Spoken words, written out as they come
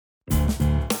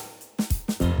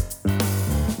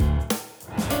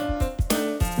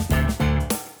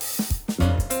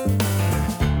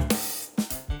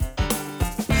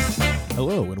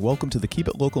Hello, and welcome to the Keep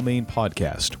It Local Maine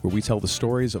podcast, where we tell the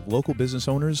stories of local business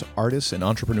owners, artists, and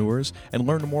entrepreneurs, and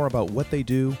learn more about what they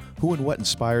do, who and what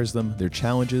inspires them, their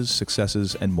challenges,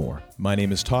 successes, and more. My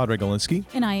name is Todd Regalinski.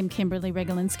 And I am Kimberly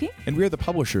Regalinski. And we are the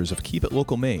publishers of Keep It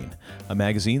Local Maine, a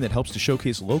magazine that helps to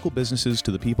showcase local businesses to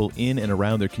the people in and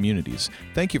around their communities.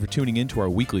 Thank you for tuning in to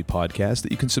our weekly podcast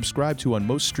that you can subscribe to on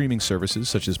most streaming services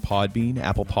such as Podbean,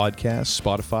 Apple Podcasts,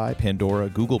 Spotify, Pandora,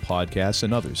 Google Podcasts,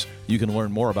 and others. You can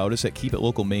learn more about us at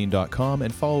keepitlocalmaine.com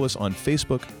and follow us on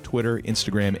Facebook, Twitter,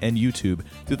 Instagram, and YouTube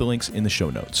through the links in the show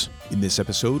notes. In this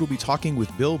episode, we'll be talking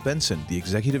with Bill Benson, the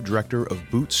Executive Director of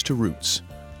Boots2Roots.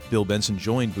 Bill Benson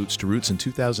joined Boots2Roots in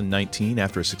 2019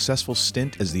 after a successful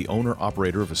stint as the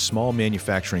owner-operator of a small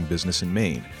manufacturing business in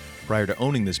Maine. Prior to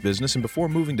owning this business and before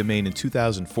moving to Maine in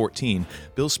 2014,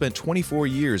 Bill spent 24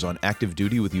 years on active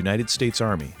duty with the United States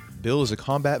Army. Bill is a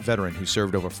combat veteran who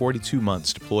served over 42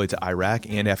 months deployed to Iraq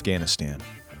and Afghanistan.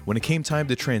 When it came time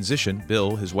to transition,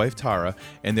 Bill, his wife Tara,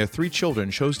 and their 3 children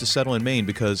chose to settle in Maine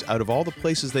because out of all the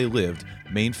places they lived,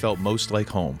 Maine felt most like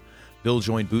home. Bill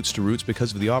joined Boots2Roots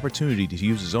because of the opportunity to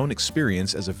use his own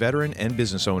experience as a veteran and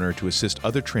business owner to assist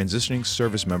other transitioning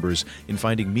service members in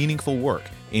finding meaningful work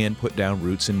and put down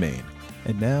roots in Maine.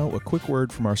 And now, a quick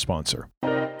word from our sponsor.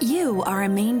 You are a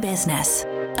Maine business.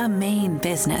 A Maine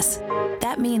business.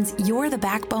 That means you're the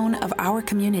backbone of our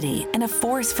community and a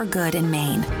force for good in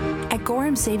Maine. At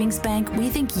Gorham Savings Bank, we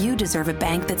think you deserve a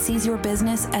bank that sees your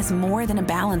business as more than a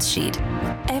balance sheet.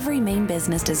 Every Maine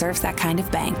business deserves that kind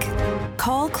of bank.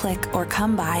 Call, click, or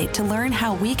come by to learn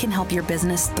how we can help your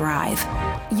business thrive.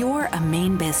 You're a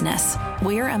Maine business.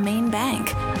 We're a Maine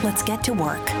bank. Let's get to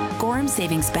work. Gorham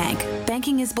Savings Bank.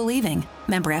 Banking is believing.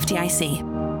 Member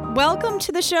FDIC. Welcome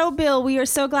to the show, Bill. We are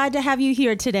so glad to have you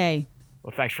here today.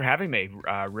 Well, thanks for having me.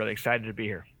 Really excited to be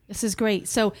here. This is great.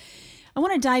 So I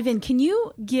want to dive in. Can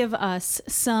you give us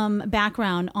some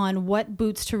background on what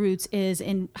Boots2Roots is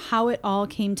and how it all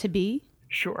came to be?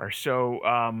 Sure. So,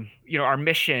 our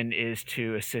mission is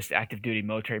to assist active duty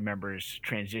military members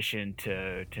transition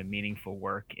to meaningful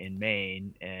work in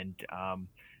Maine. And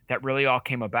that really all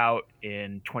came about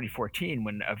in 2014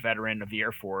 when a veteran of the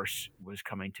Air Force was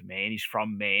coming to Maine. He's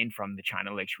from Maine, from the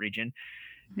China Lakes region,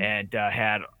 and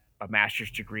had a master's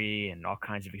degree and all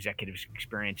kinds of executive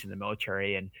experience in the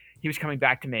military. And he was coming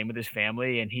back to Maine with his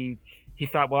family, and he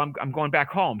thought, well, I'm going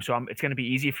back home, so it's going to be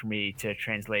easy for me to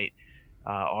translate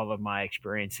all of my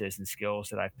experiences and skills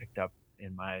that I've picked up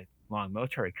in my long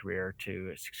military career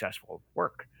to successful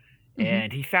work. Mm-hmm.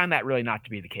 And he found that really not to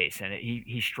be the case. And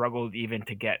he struggled even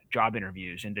to get job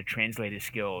interviews and to translate his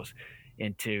skills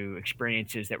into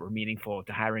experiences that were meaningful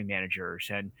to hiring managers.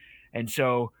 And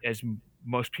so, as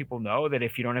most people know, that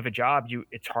if you don't have a job, you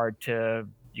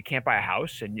can't buy a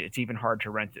house, and it's even hard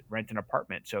to rent an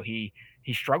apartment. So he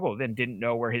struggled and didn't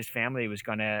know where his family was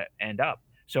going to end up.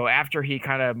 So after he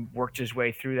kind of worked his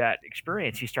way through that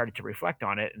experience, he started to reflect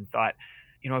on it and thought,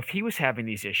 if he was having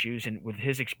these issues and with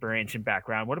his experience and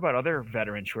background, what about other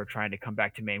veterans who are trying to come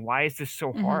back to Maine? Why is this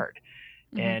so hard?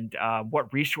 And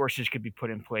what resources could be put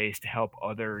in place to help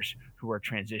others who are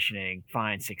transitioning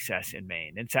find success in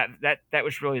Maine? And so that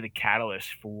was really the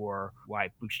catalyst for why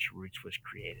Boots2Roots was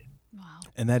created. Wow.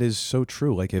 And that is so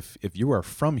true. Like if you are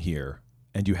from here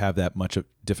and you have that much of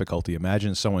difficulty,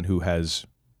 imagine someone who has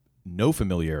no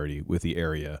familiarity with the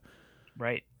area.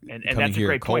 Right. And that's a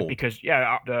great point because,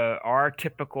 our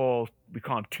typical, we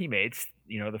call them teammates,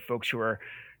 the folks who are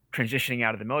transitioning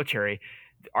out of the military,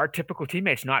 our typical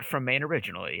teammates not from Maine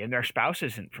originally, and their spouse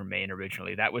isn't from Maine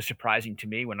originally. That was surprising to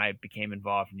me when I became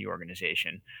involved in the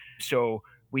organization. So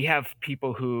we have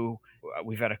people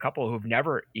we've had a couple who've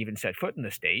never even set foot in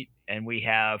the state, and we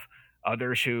have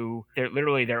others who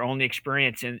their only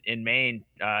experience in Maine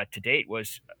to date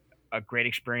was a great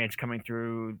experience coming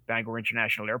through Bangor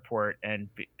International Airport and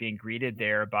being greeted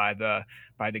there by the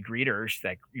greeters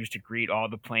that used to greet all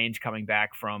the planes coming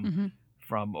back from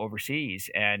overseas.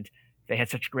 And they had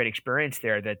such a great experience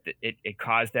there that it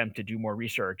caused them to do more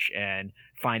research and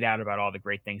find out about all the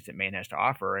great things that Maine has to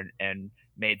offer, and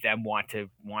made them want to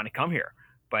come here.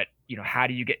 But how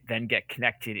do you get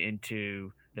connected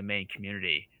into the Maine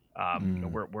community?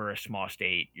 We're a small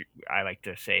state. I like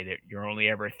to say that you're only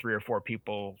ever 3 or 4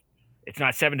 people. It's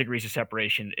not 7 degrees of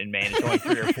separation in Maine. It's only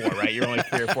 3 or 4, right? You're only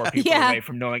 3 or 4 people away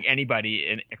from knowing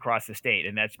anybody across the state,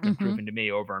 and that's been proven to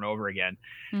me over and over again.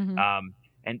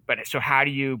 So how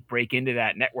do you break into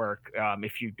that network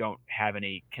if you don't have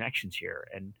any connections here?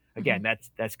 And again,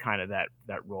 that's kind of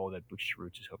that role that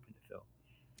Boots2Roots is hoping to fill.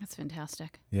 That's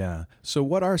fantastic. Yeah. So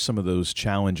what are some of those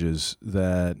challenges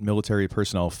that military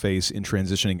personnel face in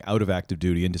transitioning out of active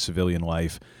duty into civilian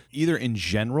life, either in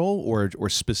general or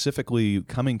specifically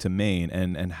coming to Maine,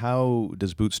 and how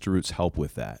does Boots2Roots help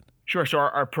with that? Sure. So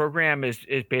our program is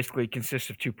basically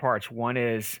consists of two parts. One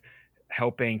is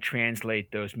helping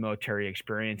translate those military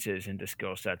experiences into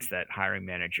skill sets that hiring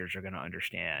managers are going to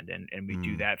understand. And we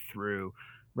do that through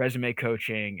resume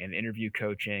coaching and interview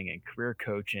coaching and career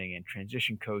coaching and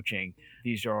transition coaching.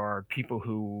 These are people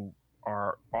who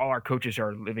are, all our coaches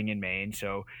are living in Maine,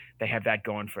 so they have that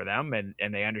going for them,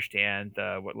 and they understand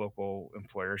what local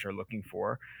employers are looking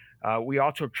for. We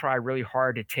also try really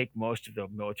hard to take most of the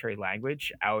military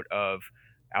language out of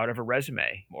a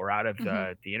resume or out of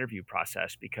the interview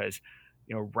process, because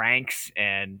ranks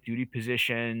and duty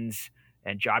positions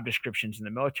and job descriptions in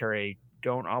the military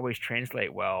don't always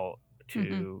translate well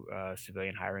to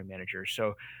civilian hiring managers.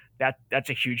 So that's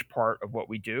a huge part of what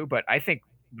we do. But I think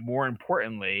more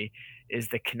importantly is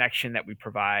the connection that we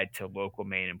provide to local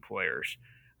Maine employers.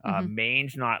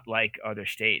 Maine's not like other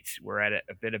states. We're at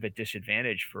a bit of a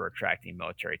disadvantage for attracting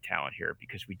military talent here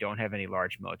because we don't have any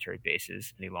large military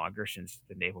bases any longer since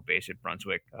the naval base at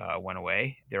Brunswick went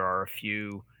away. There are a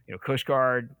few Coast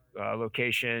Guard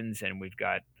locations, and we've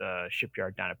got the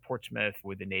shipyard down at Portsmouth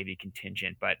with the Navy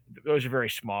contingent, but those are very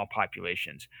small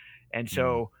populations. And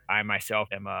so I myself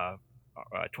am a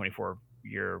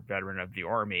 24-year veteran of the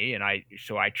Army, and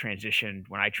when I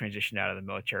transitioned out of the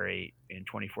military in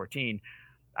 2014,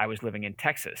 I was living in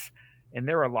Texas. And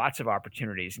there are lots of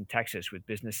opportunities in Texas with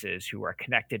businesses who are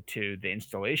connected to the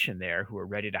installation there, who are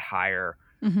ready to hire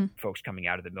folks coming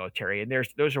out of the military. And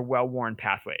those are well-worn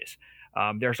pathways.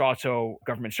 There's also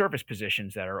government service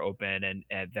positions that are open and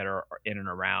that are in and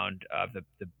around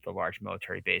the large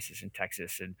military bases in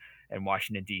Texas and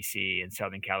Washington, D.C., and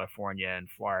Southern California and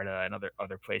Florida and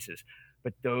other places.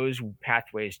 But those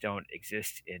pathways don't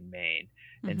exist in Maine.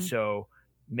 And so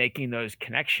making those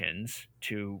connections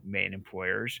to Maine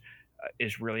employers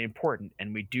is really important.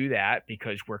 And we do that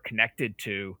because we're connected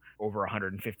to over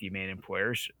 150 Maine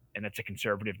employers, and that's a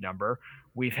conservative number.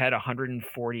 We've had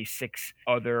 146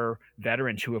 other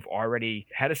veterans who have already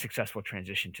had a successful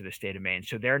transition to the state of Maine.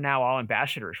 So they're now all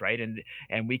ambassadors, right?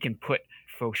 And we can put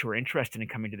folks who are interested in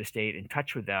coming to the state in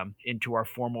touch with them into our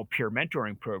formal peer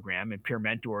mentoring program. And peer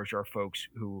mentors are folks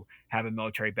who have a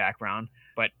military background,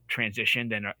 but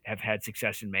transitioned and have had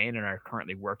success in Maine and are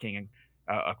currently working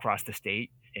across the state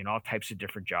in all types of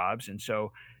different jobs. And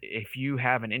so if you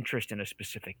have an interest in a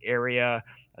specific area,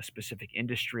 a specific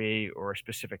industry, or a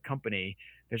specific company,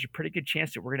 there's a pretty good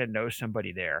chance that we're going to know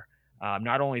somebody there.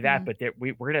 Not only that, but that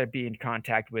we're going to be in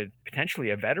contact with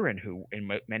potentially a veteran who,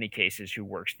 in many cases, who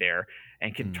works there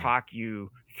and can talk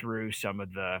you through some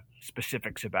of the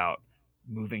specifics about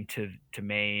moving to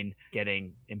Maine,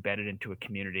 getting embedded into a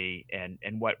community,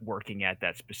 and what working at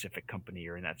that specific company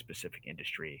or in that specific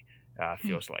industry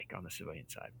feels like on the civilian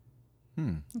side.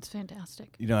 That's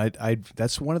fantastic.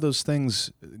 That's one of those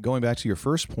things, going back to your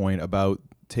first point about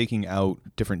taking out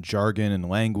different jargon and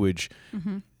language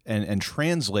and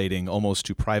translating almost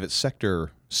to private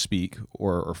sector speak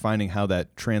or finding how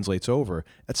that translates over.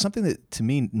 That's something that, to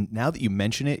me, now that you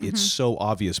mention it, it's so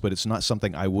obvious, but it's not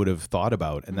something I would have thought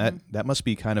about. And that must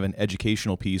be kind of an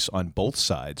educational piece on both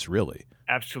sides, really.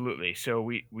 Absolutely. So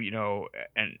we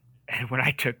and when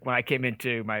I came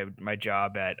into my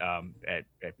job at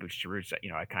Boots2Roots,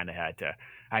 I kind of had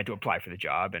to apply for the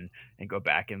job and go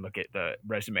back and look at the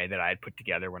resume that I had put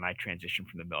together when I transitioned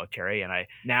from the military. And I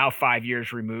now, 5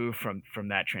 years removed from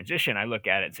that transition, I look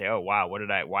at it and say, oh wow,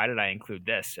 why did I include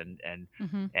this?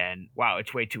 And wow,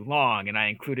 it's way too long. And I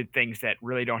included things that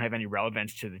really don't have any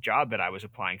relevance to the job that I was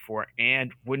applying for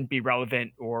and wouldn't be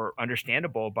relevant or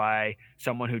understandable by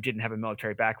someone who didn't have a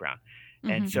military background.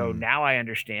 And so now I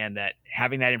understand that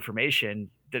having that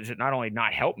information does it not only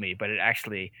not help me, but it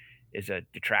actually is a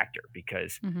detractor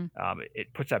because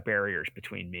it puts up barriers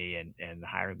between me and the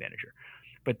hiring manager.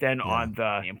 But then on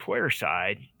the employer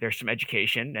side, there's some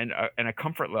education and a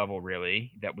comfort level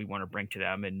really that we want to bring to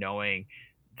them, and knowing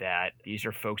that these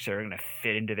are folks that are going to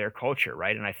fit into their culture,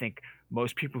 right? And I think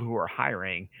most people who are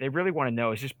hiring, they really want to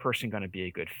know, is this person going to be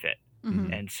a good fit?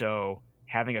 And so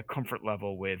having a comfort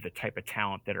level with the type of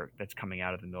talent that's coming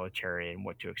out of the military and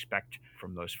what to expect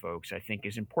from those folks, I think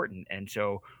is important. And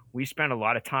so we spend a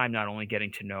lot of time not only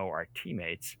getting to know our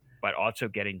teammates, but also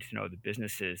getting to know the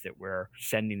businesses that we're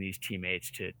sending these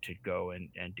teammates to go and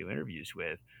do interviews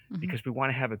with, because we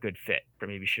want to have a good fit. But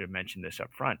maybe should have mentioned this up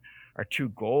front. Our two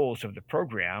goals of the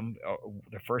program,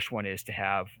 the first one is to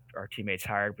have our teammates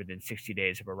hired within 60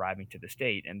 days of arriving to the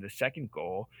state. And the second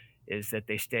goal is that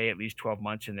they stay at least 12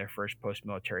 months in their first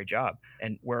post-military job.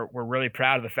 And we're really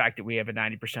proud of the fact that we have a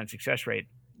 90% success rate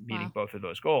meeting both of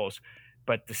those goals.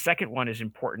 But the second one is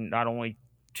important not only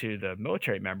to the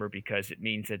military member, because it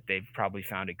means that they've probably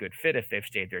found a good fit if they've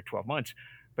stayed there 12 months,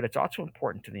 but it's also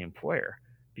important to the employer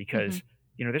because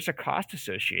there's a cost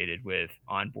associated with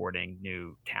onboarding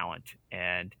new talent,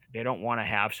 and they don't want to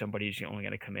have somebody who's only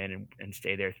going to come in and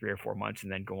stay there 3 or 4 months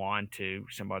and then go on to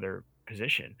some other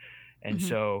position. And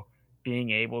so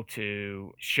being able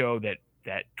to show that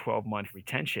 12-month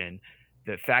retention,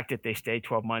 the fact that they stay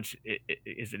 12 months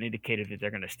is an indicator that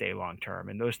they're going to stay long term.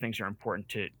 And those things are important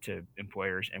to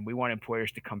employers. And we want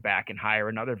employers to come back and hire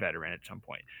another veteran at some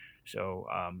point. So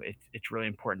it's really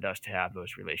important to us to have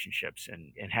those relationships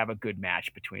and have a good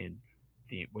match between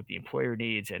what the employer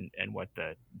needs and what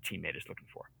the teammate is looking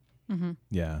for.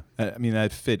 Yeah. I mean,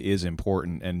 that fit is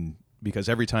important. And because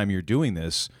every time you're doing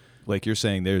this, like you're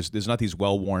saying, there's not these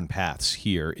well-worn paths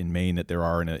here in Maine that there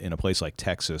are in a place like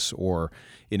Texas or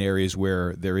in areas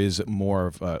where there is more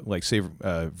of, like, say,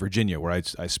 Virginia, where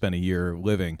I spent a year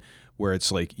living, where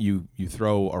it's like you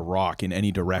throw a rock in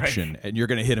any direction and you're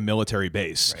going to hit a military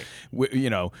base,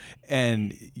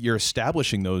 and you're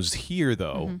establishing those here,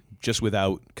 though, just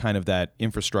without kind of that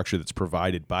infrastructure that's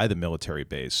provided by the military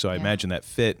base. So I imagine that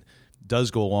fit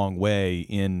does go a long way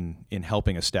in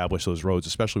helping establish those roads,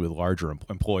 especially with larger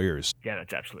employers. Yeah,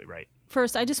 that's absolutely right.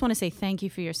 First, I just want to say thank you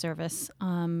for your service.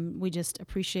 We just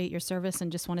appreciate your service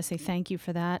and just want to say thank you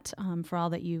for that, for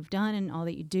all that you've done and all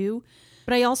that you do.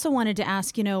 But I also wanted to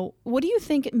ask, what do you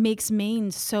think makes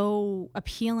Maine so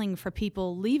appealing for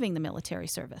people leaving the military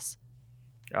service?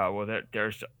 Well,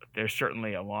 there's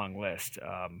certainly a long list.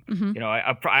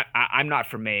 I'm not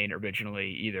from Maine originally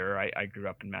either. I grew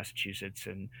up in Massachusetts,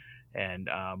 and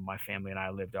my family and I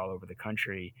lived all over the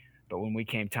country. But when it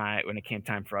came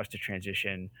time for us to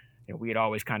transition, we had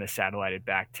always kind of satellited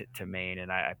back to Maine,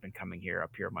 and I've been coming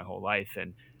up here my whole life.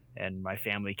 And my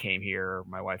family came here,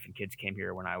 my wife and kids came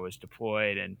here when I was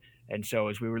deployed. And so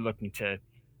as we were looking to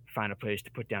find a place to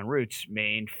put down roots,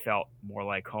 Maine felt more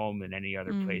like home than any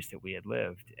other place that we had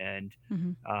lived. And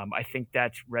I think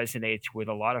that resonates with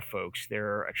a lot of folks.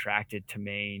 They're attracted to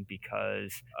Maine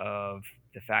because of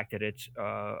the fact that it's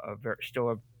still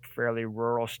a fairly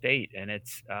rural state, and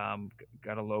it's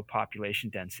got a low population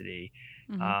density,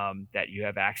 that you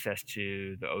have access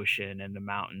to the ocean and the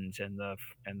mountains and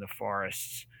the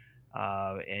forests,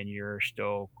 and you're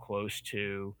still close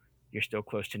to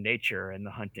nature, and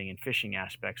the hunting and fishing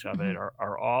aspects of it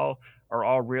are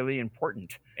all really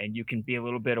important. And you can be a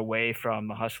little bit away from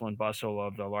the hustle and bustle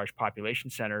of the large population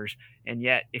centers, and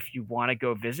yet if you want to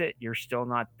go visit, you're still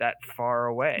not that far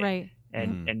away. Right.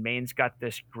 And Maine's got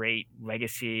this great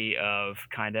legacy of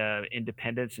kind of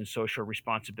independence and social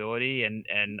responsibility, and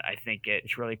I think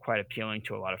it's really quite appealing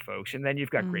to a lot of folks. And then you've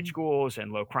got great schools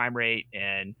and low crime rate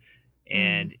and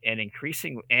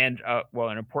increasing an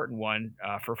important one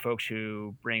for folks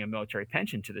who bring a military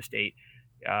pension to the state.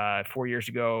 4 years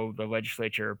ago, the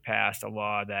legislature passed a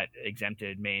law that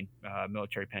exempted Maine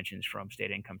military pensions from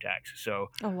state income tax. So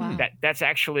that's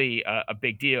actually a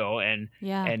big deal. And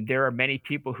there are many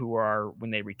people who are,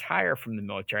 when they retire from the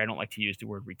military, I don't like to use the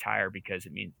word retire because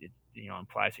it means it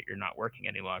implies that you're not working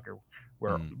any longer,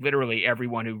 where literally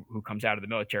everyone who comes out of the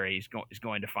military is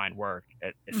going to find work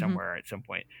somewhere at some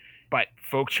point. But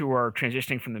folks who are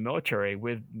transitioning from the military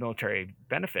with military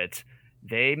benefits,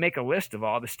 they make a list of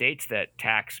all the states that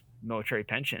tax military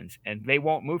pensions, and they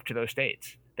won't move to those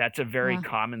states. That's a very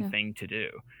common thing to do.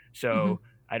 So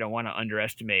I don't want to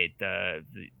underestimate the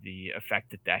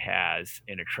effect that has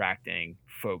in attracting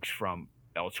folks from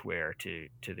elsewhere to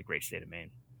the great state of Maine.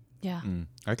 Yeah,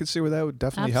 I could see where that would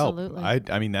definitely help.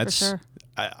 I mean, that's for sure.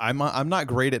 I'm not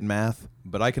great at math,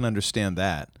 but I can understand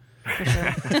that. For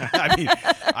sure. I mean,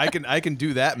 I can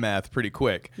do that math pretty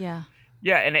quick. Yeah.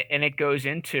 Yeah, and it goes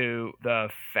into the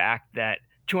fact that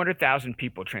 200,000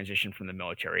 people transition from the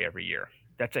military every year.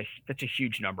 That's a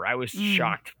huge number. I was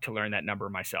shocked to learn that number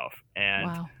myself.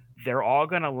 And they're all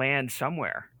going to land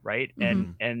somewhere, right?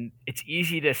 And it's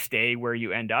easy to stay where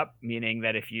you end up, meaning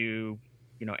that if you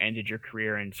ended your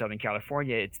career in Southern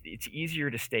California, it's easier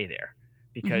to stay there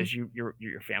because your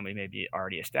family may be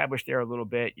already established there a little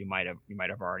bit. You might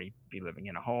have already be living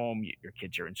in a home. Your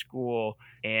kids are in school,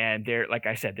 and like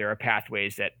I said, there are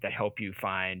pathways that help you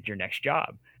find your next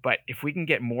job. But if we can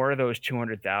get more of those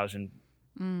 200,000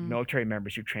 military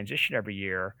members who transition every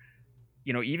year,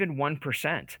 even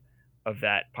 1% of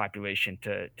that population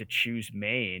to choose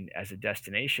Maine as a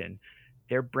destination,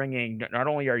 they're bringing, not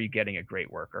only are you getting a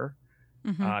great worker,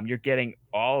 Mm-hmm. you're getting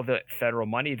all the federal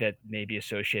money that may be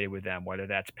associated with them, whether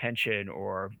that's pension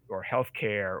or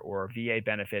healthcare or VA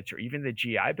benefits or even the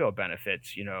GI Bill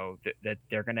benefits, that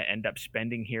they're going to end up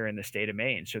spending here in the state of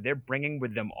Maine. So they're bringing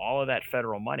with them all of that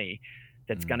federal money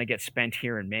that's going to get spent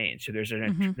here in Maine. So there's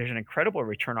Mm-hmm. an incredible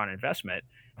return on investment.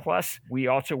 Plus, we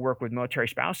also work with military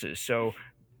spouses. So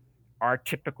our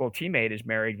typical teammate is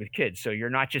married with kids. So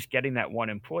you're not just getting that one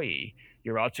employee,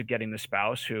 you're also getting the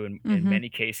spouse who in Mm-hmm. many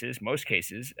cases, most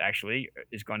cases actually,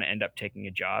 is going to end up taking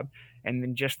a job. And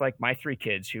then just like my 3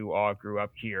 kids who all grew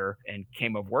up here and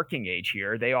came of working age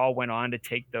here, they all went on to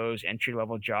take those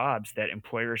entry-level jobs that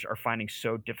employers are finding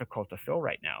so difficult to fill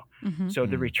right now. Mm-hmm. So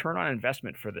the return on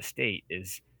investment for the state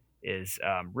is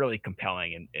really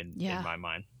compelling in my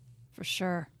mind. For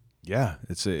sure. Yeah,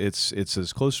 it's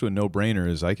as close to a no-brainer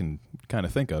as I can kind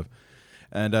of think of.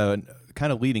 And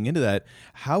kind of leading into that,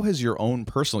 how has your own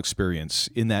personal experience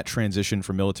in that transition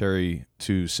from military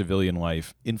to civilian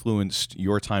life influenced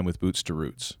your time with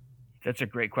Boots2Roots? That's a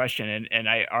great question. And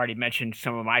I already mentioned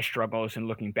some of my struggles and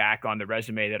looking back on the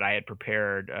resume that I had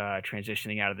prepared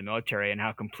transitioning out of the military and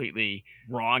how completely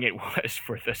wrong it was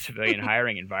for the civilian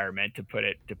hiring environment, to put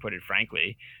it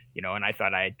frankly. And I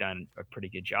thought I had done a pretty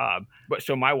good job. But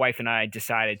so my wife and I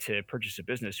decided to purchase a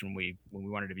business when we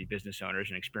wanted to be business owners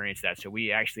and experience that. So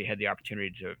we actually had the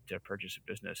opportunity to purchase a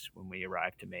business when we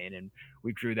arrived to Maine, and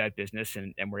we grew that business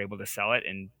and were able to sell it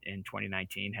in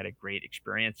 2019, had a great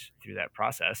experience through that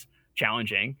process.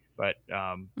 Challenging, but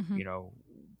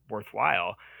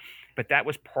worthwhile. But that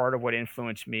was part of what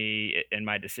influenced me in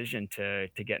my decision to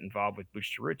get involved with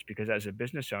Boots2Roots, because as a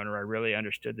business owner, I really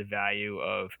understood the value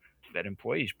of that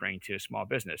employees bring to a small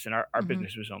business. And our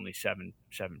business was only seven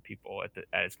people at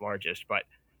its largest, but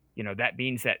that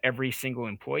means that every single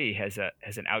employee has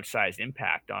an outsized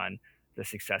impact on the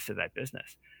success of that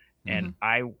business. And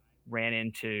I ran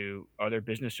into other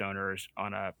business owners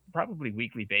on a probably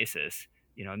weekly basis,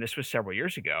 and this was several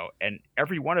years ago, and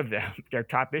every one of them, their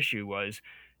top issue was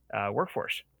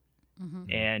workforce.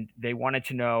 And they wanted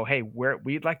to know, hey, where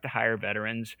we'd like to hire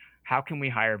veterans. How can we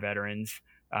hire veterans?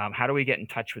 How do we get in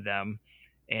touch with them?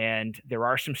 And there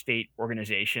are some state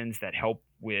organizations that help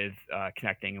with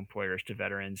connecting employers to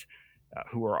veterans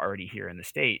who are already here in the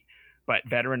state. But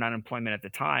veteran unemployment at the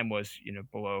time was,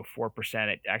 below 4%.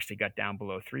 It actually got down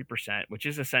below 3%, which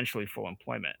is essentially full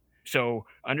employment. So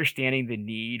understanding the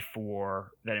need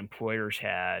that employers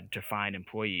had to find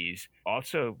employees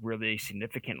also really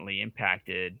significantly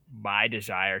impacted my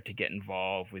desire to get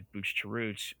involved with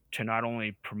Boots2Roots, to not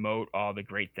only promote all the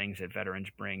great things that veterans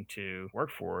bring to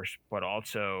workforce, but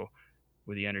also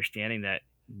with the understanding that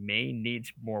Maine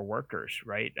needs more workers,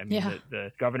 right? I mean,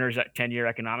 the governor's 10-year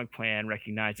economic plan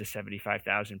recognized a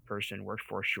 75,000 person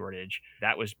workforce shortage.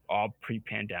 That was all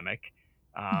pre-pandemic.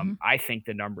 I think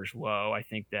the number's low. I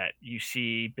think that you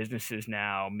see businesses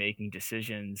now making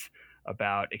decisions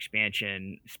about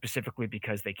expansion specifically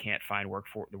because they can't find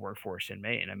the workforce in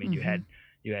Maine. I mean, you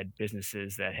had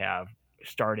businesses that have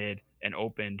started and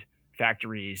opened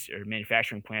factories or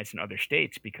manufacturing plants in other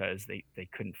states because they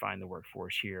couldn't find the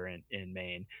workforce here in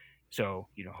Maine. So,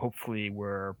 hopefully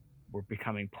we're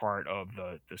becoming part of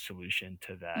the solution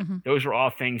to that. Those are all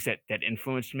things that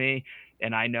influenced me.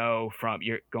 And I know from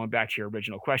going back to your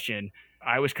original question,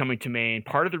 I was coming to Maine.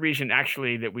 Part of the reason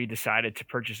actually that we decided to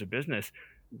purchase a business,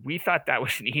 we thought that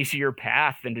was an easier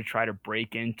path than to try to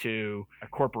break into a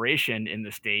corporation in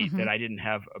the state that I didn't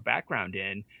have a background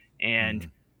in. And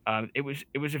it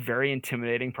was a very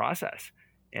intimidating process.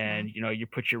 And, you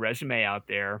put your resume out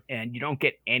there and you don't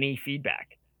get any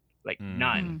feedback, like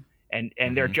none.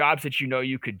 And there are jobs that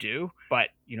you could do, but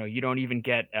you don't even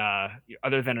get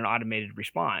other than an automated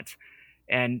response.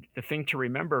 And the thing to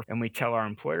remember, and we tell our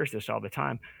employers this all the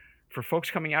time, for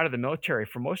folks coming out of the military,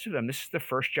 for most of them, this is the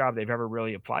first job they've ever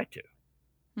really applied to.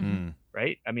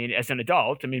 Right? I mean, as an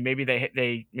adult, maybe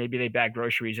they bagged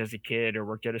groceries as a kid or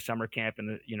worked at a summer camp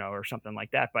or something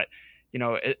like that. But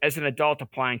as an adult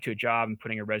applying to a job and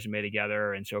putting a resume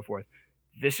together and so forth,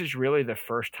 this is really the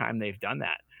first time they've done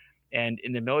that. And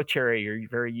in the military, you're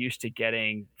very used to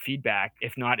getting feedback,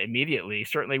 if not immediately,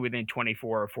 certainly within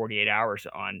 24 or 48 hours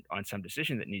on some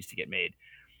decision that needs to get made.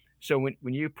 So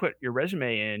when you put your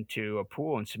resume into a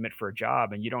pool and submit for a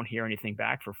job and you don't hear anything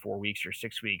back for 4 weeks or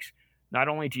 6 weeks, not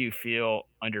only do you feel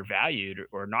undervalued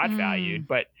or not valued,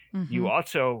 but you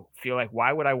also feel like,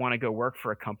 why would I want to go work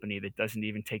for a company that doesn't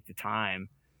even take the time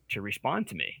to respond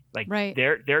to me? Like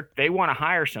they want to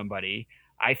hire somebody.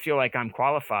 I feel like I'm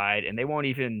qualified and they won't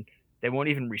even They won't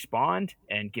even respond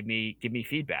and give me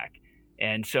feedback.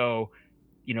 And so,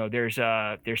 there's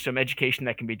some education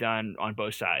that can be done on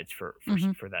both sides for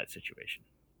that situation.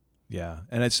 Yeah,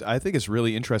 and I think it's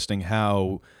really interesting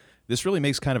how this really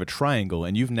makes kind of a triangle,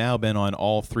 and you've now been on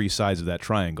all three sides of that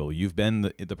triangle. You've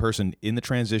been the person in the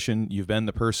transition, you've been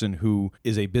the person who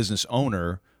is a business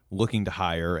owner looking to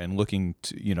hire and looking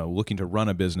to run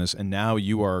a business, and now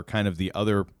you are kind of the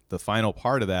final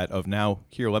part of that of now,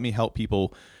 here, let me help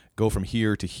people go from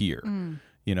here to here.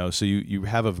 So you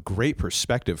have a great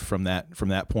perspective from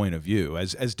that point of view,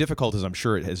 as difficult as I'm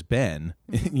sure it has been,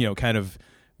 kind of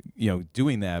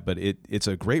doing that, but it's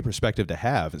a great perspective to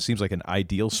have. It seems like an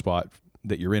ideal spot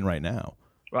that you're in right now.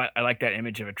 Well, I like that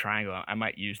image of a triangle. I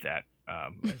might use that.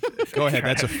 Go ahead.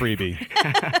 That's a freebie.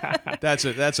 That's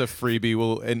a freebie.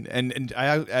 Well, and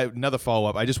I another follow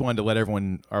up. I just wanted to let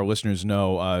our listeners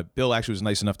know. Bill actually was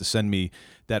nice enough to send me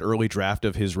that early draft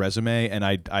of his resume, and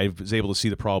I was able to see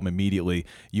the problem immediately.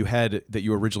 You had that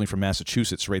you were originally from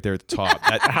Massachusetts, right there at the top.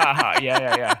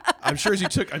 Yeah. I'm sure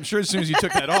as soon as you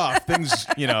took that off, things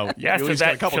Yeah. you at least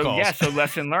got a couple calls. Yeah. So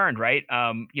lesson learned, right?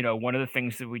 One of the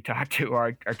things that we talk to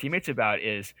our teammates about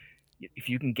is, if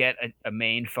you can get a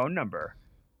Maine phone number,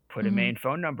 put a Maine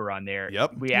phone number on there.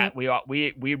 Yep.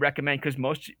 We recommend, because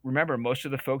most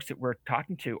of the folks that we're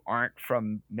talking to aren't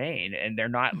from Maine and they're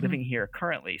not living here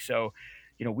currently. So,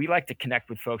 we like to connect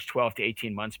with folks 12 to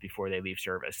 18 months before they leave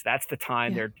service. That's the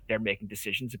time they're making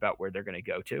decisions about where they're going to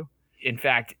go to. In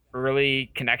fact,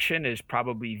 early connection is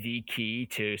probably the key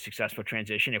to successful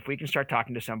transition. If we can start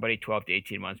talking to somebody 12 to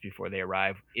 18 months before they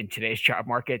arrive in today's job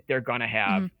market, they're going to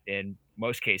have, in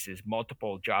most cases,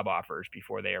 multiple job offers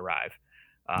before they arrive.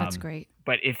 That's great.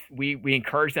 But if we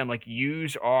encourage them,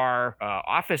 use our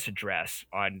office address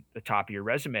on the top of your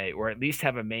resume, or at least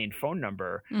have a Maine phone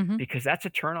number, because that's a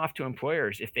turnoff to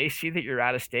employers. If they see that you're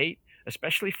out of state,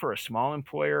 especially for a small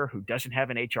employer who doesn't have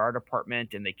an HR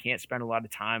department and they can't spend a lot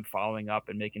of time following up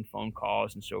and making phone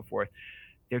calls and so forth,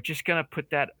 they're just going to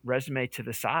put that resume to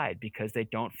the side because they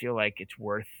don't feel like it's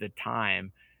worth the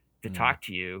time to talk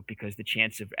to you, because the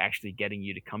chance of actually getting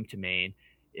you to come to Maine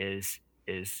is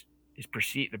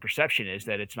perceived. The perception is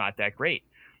that it's not that great.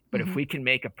 But if we can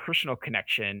make a personal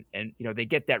connection and, they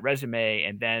get that resume,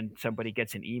 and then somebody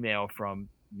gets an email from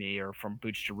me or from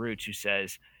Boots2Roots who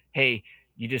says, hey,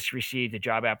 you just received a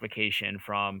job application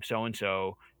from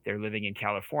so-and-so. They're living in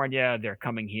California. They're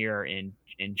coming here in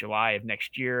July of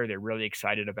next year. They're really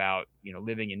excited about,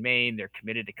 living in Maine. They're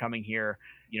committed to coming here.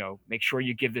 Make sure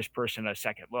you give this person a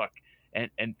second look.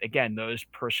 And again, those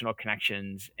personal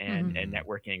connections and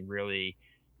networking really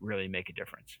make a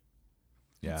difference.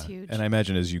 Yeah. That's huge. And I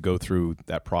imagine as you go through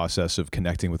that process of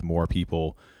connecting with more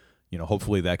people,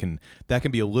 hopefully that can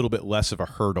be a little bit less of a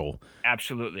hurdle.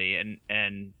 Absolutely.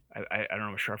 And I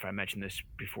don't know sure if I mentioned this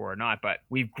before or not, but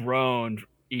we've grown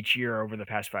each year over the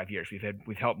past 5 years.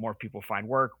 We've helped more people find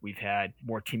work. We've had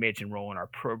more teammates enroll in our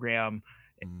program,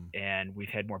 and we've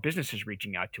had more businesses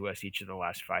reaching out to us each of the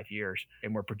last 5 years.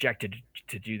 And we're projected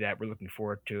to do that. We're looking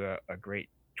forward to a great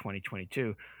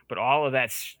 2022. But all of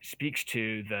that speaks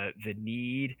to the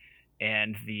need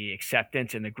and the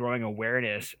acceptance and the growing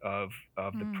awareness of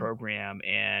the program.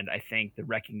 And I think the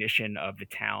recognition of the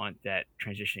talent that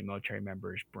transitioning military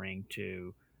members bring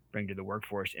to the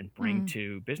workforce and bring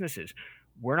to businesses.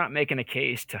 We're not making a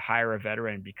case to hire a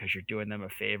veteran because you're doing them a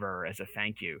favor as a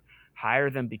thank you. Hire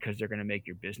them because they're going to make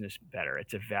your business better.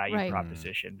 It's a value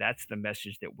proposition. That's the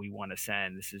message that we want to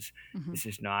send. This is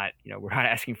not, they're not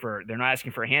asking for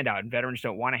a handout, and veterans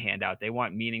don't want a handout. They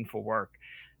want meaningful work.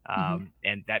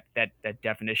 And that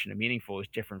definition of meaningful is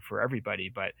different for everybody,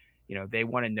 but they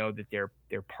want to know that they're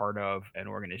part of an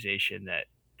organization that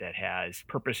has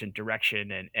purpose and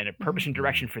direction, and a purpose and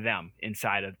direction for them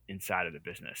inside of the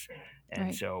business.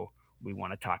 And so we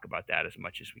want to talk about that as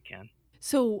much as we can.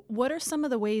 So what are some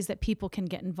of the ways that people can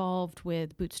get involved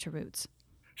with Boots2Roots?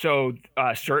 So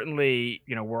certainly,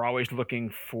 we're always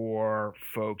looking for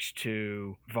folks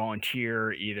to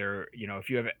volunteer. Either,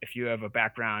 if you have a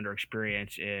background or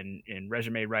experience in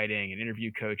resume writing and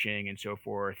interview coaching and so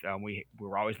forth,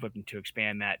 we're always looking to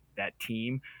expand that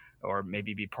team, or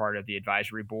maybe be part of the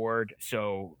advisory board.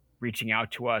 So reaching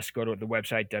out to us, go to the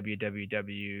website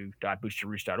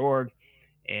www.boots2roots.org.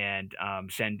 And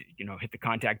hit the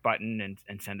contact button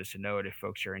and send us a note if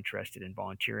folks are interested in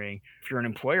volunteering. If you're an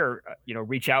employer,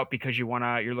 reach out because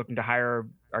you're looking to hire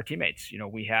our teammates.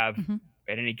 We have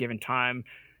at any given time,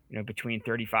 between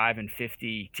 35 and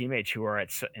 50 teammates who are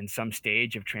in some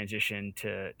stage of transition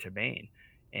to Maine.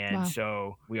 And Wow.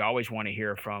 so we always want to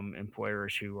hear from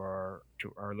employers who are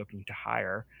looking to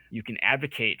hire. You can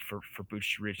advocate for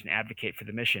Boots to Roots and advocate for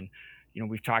the mission.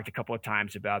 We've talked a couple of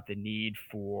times about the need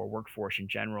for workforce in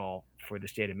general for the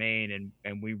state of Maine,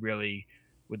 and we really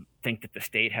would think that the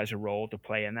state has a role to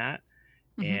play in that,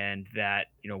 Hmm. and that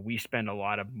we spend a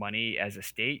lot of money as a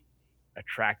state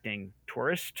attracting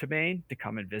tourists to Maine to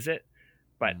come and visit.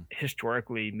 But Mm.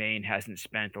 historically, Maine hasn't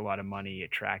spent a lot of money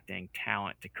attracting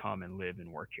talent to come and live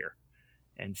and work here.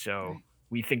 And so Right.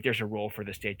 we think there's a role for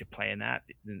the state to play in that.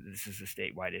 This is a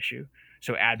statewide issue.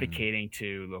 So Mm. advocating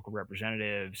to local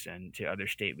representatives and to other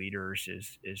state leaders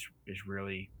is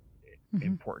really Hmm.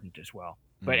 important as well.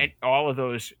 But Mm. all of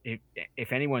those,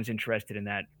 if anyone's interested in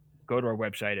that, go to our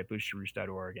website at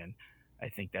boots2roots.org, and I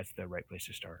think that's the right place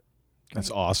to start. That's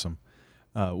Great. awesome.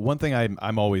 One thing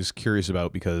I'm always curious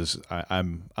about, because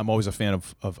I'm always a fan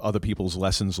of other people's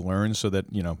lessons learned, so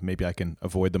that maybe I can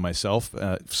avoid them myself.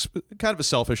 Kind of a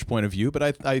selfish point of view,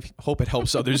 but I hope it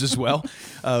helps others as well.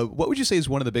 What would you say is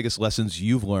one of the biggest lessons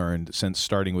you've learned since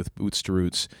starting with Boots to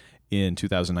Roots in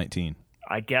 2019?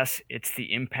 I guess it's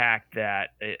the impact that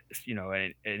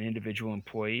an individual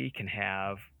employee can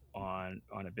have on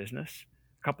a business.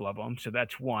 A couple of them. So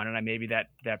that's one, and maybe that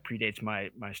predates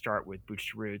my start with Boots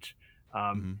to Roots.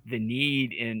 Mm-hmm. The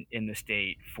need in the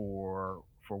state for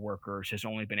workers has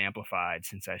only been amplified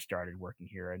since I started working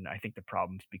here, and I think the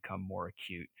problem's become more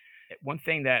acute. One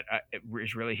thing that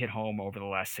has really hit home over the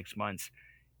last 6 months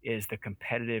is the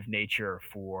competitive nature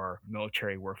for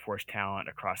military workforce talent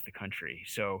across the country.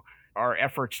 So our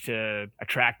efforts to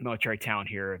attract military talent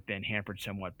here have been hampered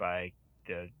somewhat by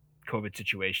the COVID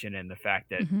situation and the fact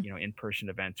that Hmm. in-person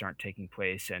events aren't taking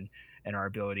place, and our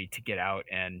ability to get out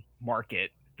and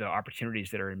market the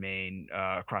opportunities that are in Maine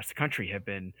across the country have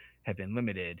been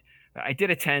limited. I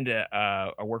did attend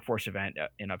a workforce event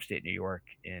in upstate New York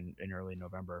in early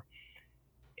November,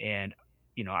 and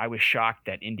I was shocked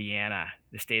that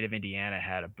the state of Indiana,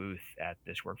 had a booth at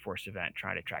this workforce event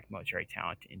trying to attract military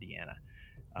talent to Indiana.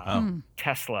 Wow.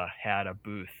 Tesla had a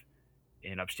booth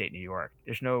in upstate New York.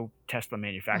 There's no Tesla Wow.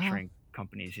 manufacturing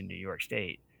companies in New York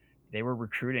State. They were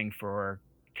recruiting for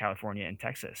California and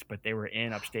Texas, but they were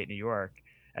in upstate New York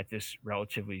at this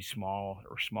relatively small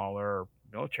or smaller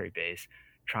military base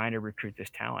trying to recruit this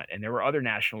talent. And there were other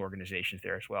national organizations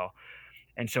there as well.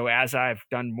 And so as I've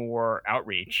done more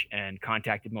outreach and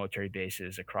contacted military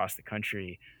bases across the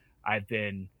country, I've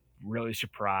been really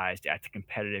surprised at the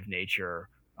competitive nature,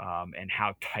 and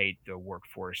how tight the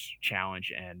workforce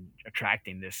challenge and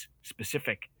attracting this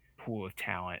specific pool of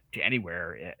talent to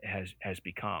anywhere has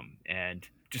become. And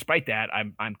despite that,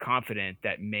 I'm confident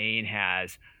that Maine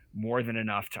has more than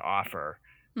enough to offer.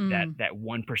 That Mm. that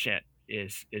 1%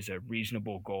 is a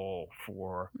reasonable goal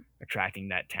for attracting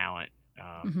that talent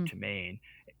Hmm. to Maine.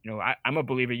 I'm a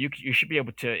believer you should be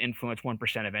able to influence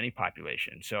 1% of any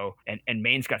population. So, and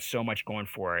Maine's got so much going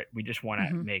for it. We just want to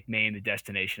Hmm. make Maine the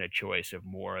destination of choice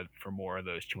for more of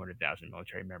those 200,000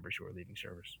 military members who are leaving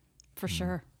service. For Mm.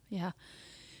 sure. Yeah.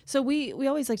 So we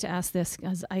always like to ask this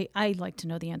because I like to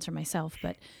know the answer myself,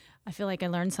 but I feel like I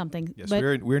learned something. Yes, but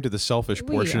we're into the selfish we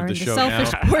portion are of the in the show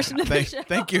selfish now. portion of the show.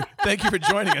 Thank you for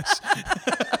joining us.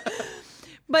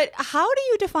 But how do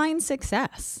you define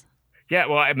success? Yeah,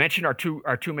 well, I mentioned our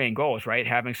two main goals, right?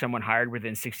 Having someone hired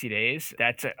within 60 days.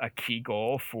 That's a key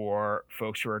goal for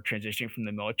folks who are transitioning from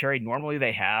the military. Normally,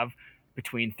 they have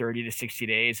between 30 to 60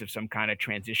 days of some kind of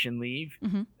transition leave,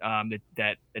 Hmm.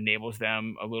 that enables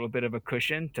them a little bit of a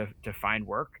cushion to find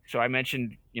work. So I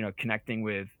mentioned, connecting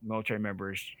with military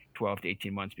members 12 to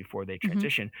 18 months before they Hmm.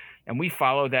 transition, and we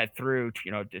follow that through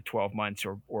to 12 months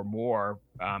or more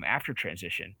after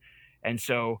transition. And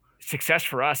so success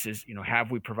for us is,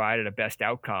 have we provided a best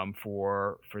outcome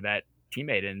for that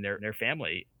teammate and their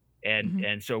family? And Hmm.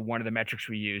 and so one of the metrics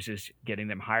we use is getting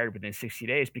them hired within 60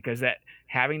 days, because that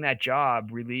having that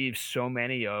job relieves so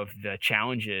many of the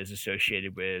challenges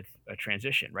associated with a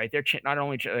transition, right? They're not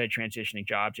only are they transitioning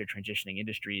jobs, they're transitioning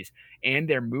industries, and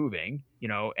they're moving,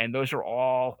 and those are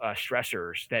all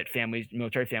stressors that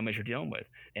military families are dealing with.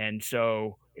 And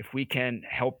so if we can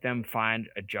help them find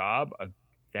a job,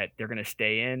 that they're going to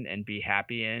stay in and be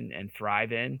happy in and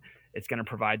thrive in, it's going to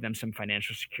provide them some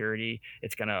financial security.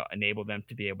 It's going to enable them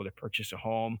to be able to purchase a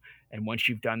home. And once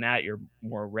you've done that, you're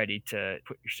more ready to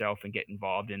put yourself and get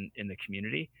involved in the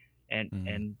community.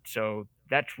 Mm. And so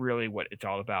that's really what it's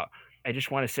all about. I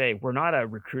just want to say we're not a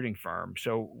recruiting firm,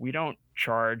 so we don't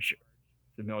charge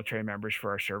the military members for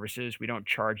our services. We don't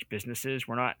charge businesses.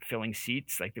 We're not filling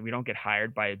seats. Like, we don't get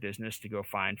hired by a business to go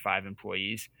find 5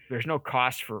 employees. There's no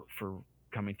cost for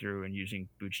coming through and using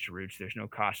Boots2Roots. There's no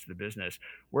cost to the business.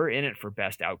 We're in it for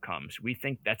best outcomes. We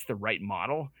think that's the right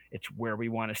model. It's where we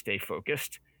want to stay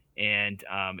focused. And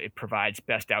it provides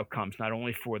best outcomes not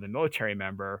only for the military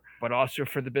member, but also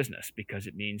for the business, because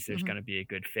it means there's going to be a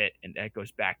good fit. And that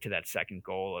goes back to that second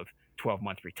goal of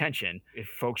 12-month retention. If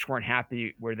folks weren't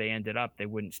happy where they ended up, they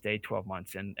wouldn't stay 12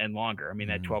 months and longer. I mean,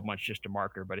 that 12 months is just a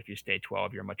marker, but if you stay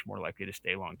 12, you're much more likely to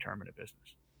stay long-term in a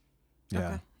business. Yeah.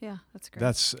 Okay. Yeah, that's great.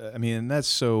 That's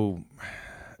so,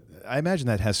 I imagine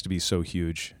that has to be so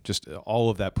huge, just all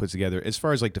of that put together as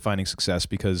far as like defining success,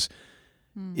 because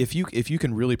if you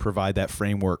can really provide that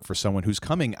framework for someone who's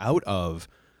coming out of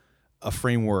a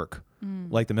framework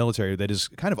like the military that is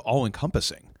kind of all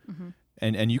encompassing,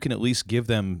 and you can at least give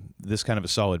them this kind of a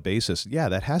solid basis,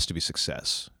 that has to be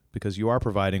success, because you're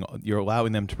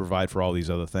allowing them to provide for all these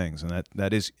other things, and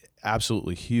that is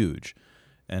absolutely huge.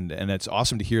 And it's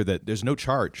awesome to hear that there's no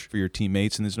charge for your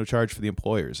teammates and there's no charge for the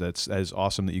employers. That is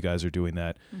awesome that you guys are doing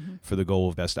that for the goal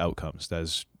of best outcomes. That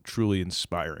is truly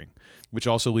inspiring, which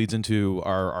also leads into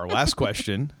our last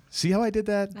question. See how I did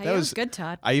that? That was good,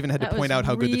 Todd. I even had to point out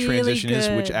how good the transition is,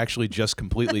 which actually just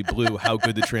completely blew how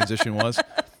good the transition was.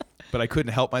 But I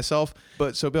couldn't help myself.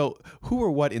 But so, Bill, who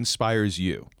or what inspires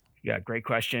you? Yeah, great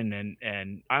question.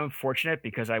 And I'm fortunate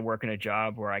because I work in a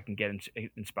job where I can get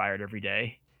inspired every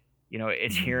day. You know,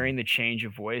 it's hearing the change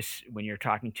of voice when you're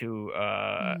talking to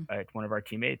one of our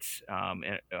teammates on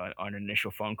an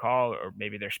initial phone call, or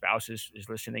maybe their spouse is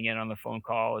listening in on the phone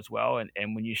call as well.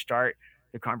 And when you start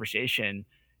the conversation,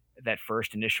 that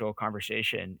first initial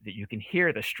conversation, that you can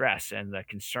hear the stress and the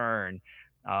concern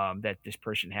that this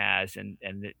person has and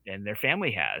their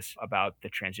family has about the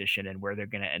transition and where they're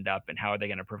going to end up and how are they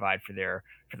going to provide for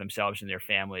themselves and their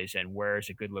families, and where is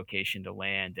a good location to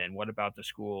land, and what about the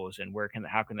schools, and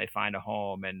how can they find a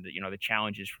home, and the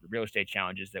challenges, the real estate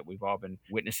challenges that we've all been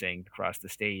witnessing across the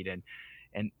state.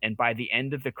 And by the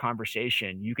end of the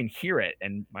conversation, you can hear it.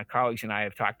 And my colleagues and I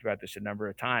have talked about this a number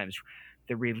of times,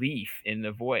 the relief in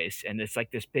the voice. And it's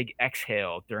like this big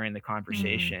exhale during the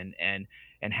conversation, and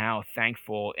how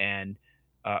thankful and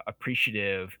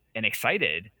appreciative and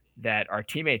excited that our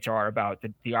teammates are about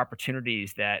the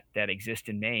opportunities that exist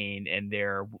in Maine, and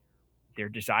their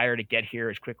desire to get here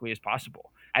as quickly as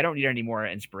possible. I don't need any more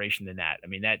inspiration than that. I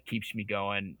mean, that keeps me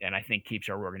going, and I think keeps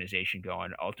our organization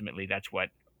going. Ultimately, that's why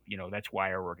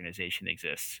our organization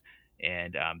exists.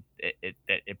 And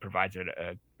it provides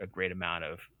a great amount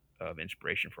of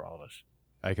inspiration for all of us.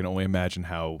 I can only imagine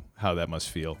how that must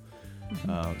feel.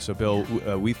 So, Bill,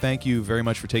 we thank you very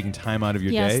much for taking time out of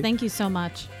your day. Yes, thank you so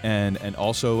much. And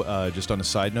also, just on a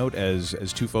side note,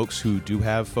 as two folks who do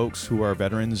have folks who are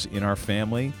veterans in our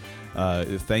family,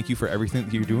 thank you for everything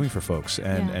that you're doing for folks,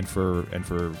 and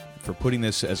for putting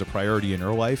this as a priority in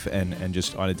your life, and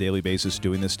just on a daily basis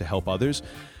doing this to help others.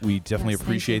 We definitely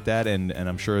appreciate that, and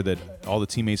I'm sure that all the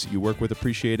teammates that you work with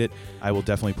appreciate it. I will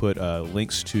definitely put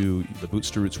links to the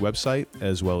Boots2Roots website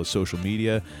as well as social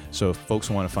media, so if folks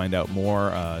want to find out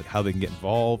more how they can get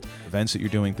involved, events that you're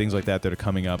doing, things like that are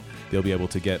coming up, they'll be able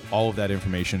to get all of that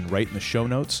information right in the show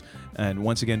notes. And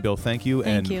once again, Bill, thank you.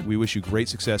 We wish you great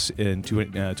success in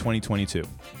 2022.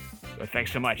 Well,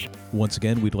 thanks so much. Once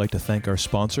again, we'd like to thank our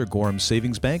sponsor, Gorham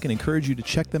Savings Bank, and encourage you to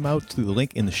check them out through the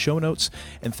link in the show notes.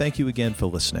 And thank you again for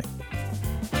listening.